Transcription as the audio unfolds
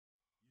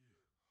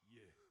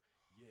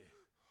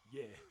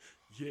Yeah.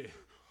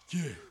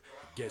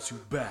 Guess who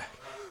back?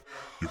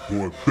 Your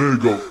boy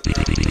Vego.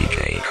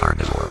 DJ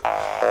Carnivore.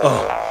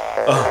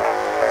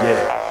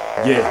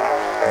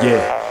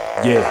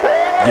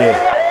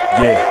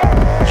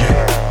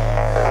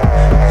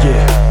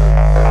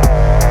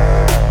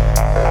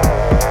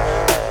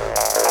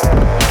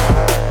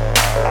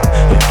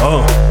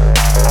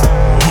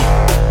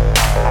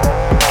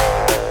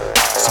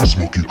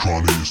 Smoking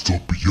chronic, it's to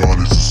be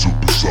honest, it's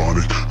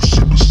supersonic.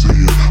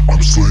 Sebastian,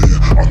 I'm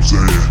slaying, I'm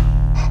saying.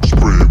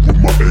 Spraying with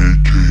my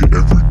AK,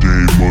 every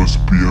day must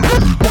be a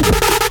good.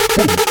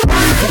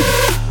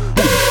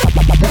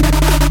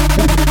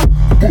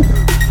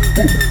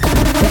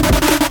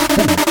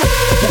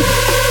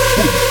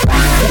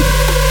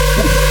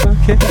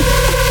 Okay.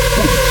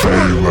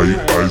 Hey, like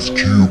Ice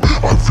Cube,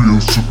 I feel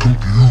so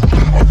confused,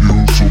 I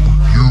feel so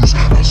confused,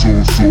 I so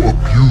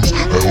abused.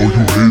 And all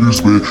you haters,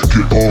 man,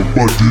 get off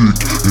my dick.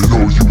 And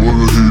all you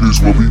other haters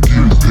want me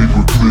getting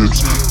paper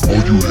clips.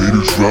 All you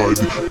haters riding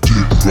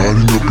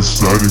up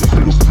beside it,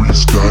 I'm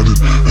freestyling.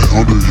 And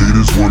all the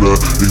haters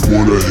they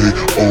wanna hate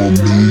on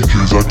me,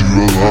 cause I do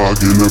a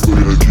lot, and I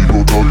keep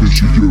on talking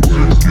shit, you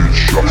will get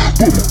shot.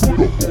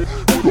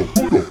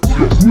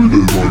 They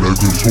wanna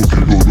go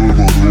smoking on them,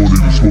 I don't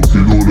even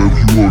smoking on them.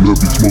 You wanna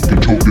be smoking,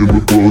 choking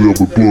with blood, I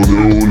would blow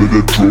that all of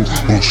that troll.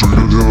 I'm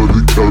straight down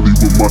the Cali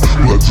with my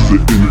blacks is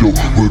an Indo.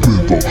 With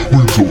Vego,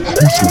 we roll, so we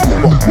roll, so we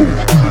roll,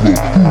 we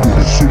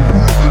roll some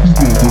weed,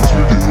 we roll